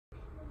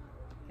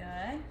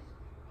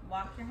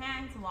walk your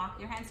hands, walk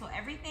your hands. So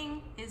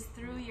everything is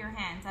through your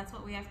hands. That's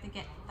what we have to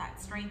get that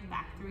strength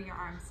back through your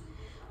arms.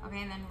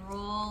 Okay, and then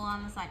roll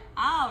on the side.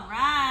 All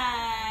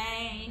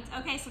right.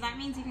 Okay, so that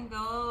means you can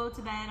go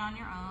to bed on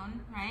your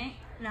own, right?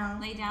 No.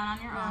 Lay down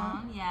on your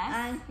own. Yes.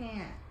 I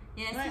can't.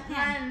 Yes, Put you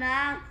can. my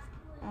mask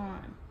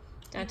on.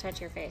 Don't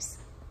touch your face.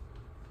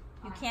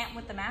 You can't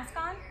with the mask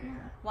on? No.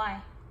 Why?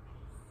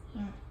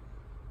 No.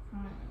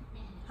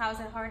 How is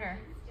it harder?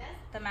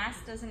 The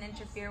mask doesn't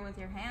interfere with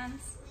your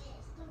hands.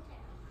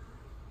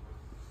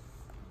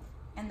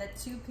 And the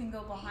tube can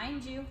go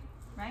behind you,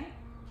 right?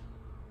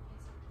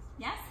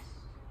 Yes?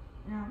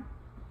 No.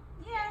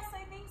 Yes,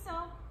 I think so.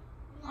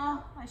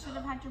 Oh, I should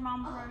have had your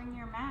mom wearing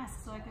your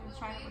mask so I could have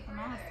tried it with the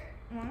mask.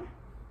 No.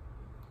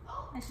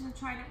 I should have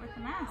tried it with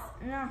the mask.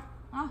 No.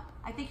 Oh,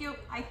 I think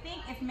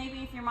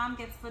if your mom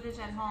gets footage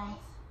at home,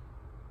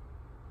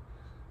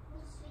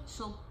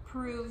 she'll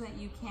prove that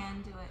you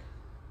can do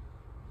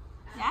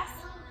it. Yes?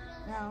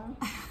 No.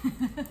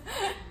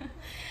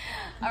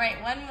 All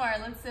right, one more.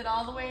 Let's sit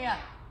all the way up.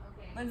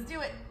 Let's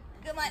do it.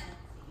 Come on.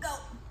 Go.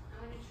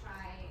 I'm going to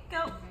try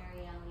Go.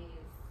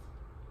 Marielle's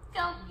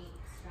Go. meat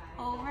strategy.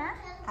 Over.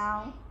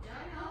 Ow.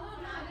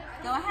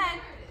 Go ahead.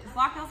 Just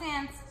walk those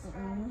hands.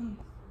 Mm.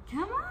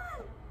 Come on.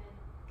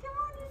 Come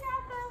on, you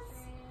got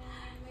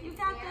this. You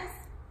got this.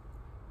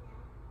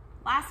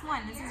 Last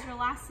one. This is your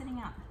last sitting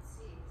up.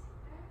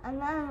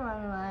 Another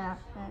one right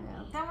after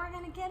that. Then we're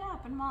gonna get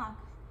up and walk.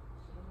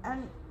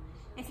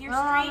 If you're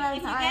well,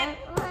 straight,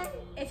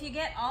 if you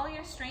get all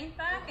your strength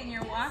back and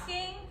you're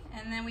walking,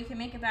 and then we can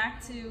make it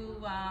back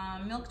to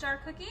milk jar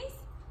cookies,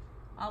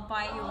 I'll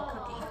buy you a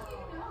cookie.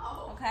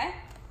 Okay?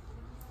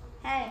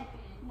 Hey,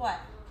 What?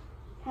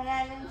 can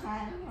I do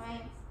time,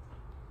 right?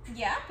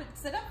 Yeah, but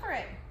sit up for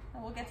it.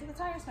 And we'll get to the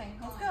tire swing.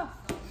 Let's go.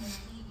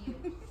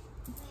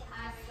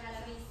 Hasta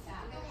la vista.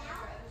 Yeah,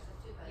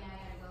 I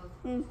gotta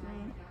go.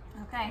 Mm-hmm.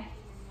 Okay.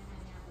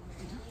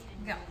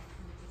 Go.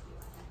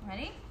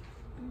 Ready?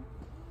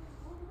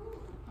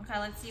 Okay,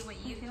 let's see what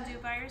you can do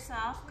by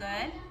yourself.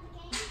 Good.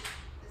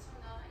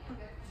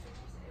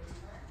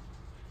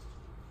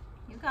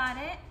 You got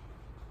it.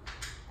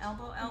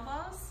 Elbow,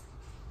 elbows.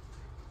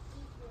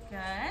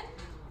 Good.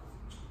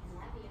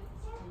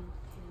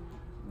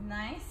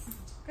 Nice.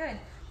 Good.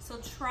 So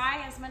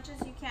try as much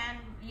as you can.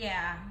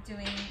 Yeah,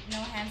 doing no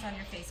hands on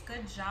your face.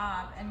 Good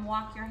job. And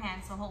walk your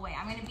hands the whole way.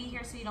 I'm going to be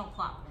here so you don't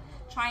plop.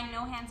 Try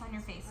no hands on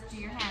your face. Do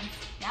your hands.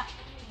 Yep.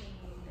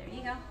 There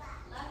you go.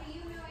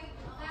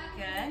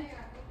 Good.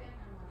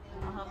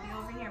 I'll help you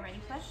over here. Ready?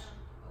 Push.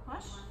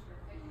 Push.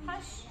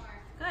 Push.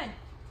 Good.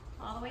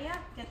 All the way up.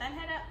 Get that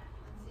head up.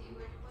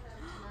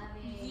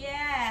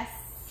 Yes.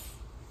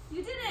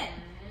 You did it.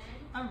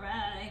 All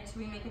right. Should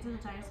we make it to the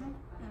tire swing?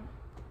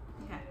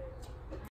 Okay.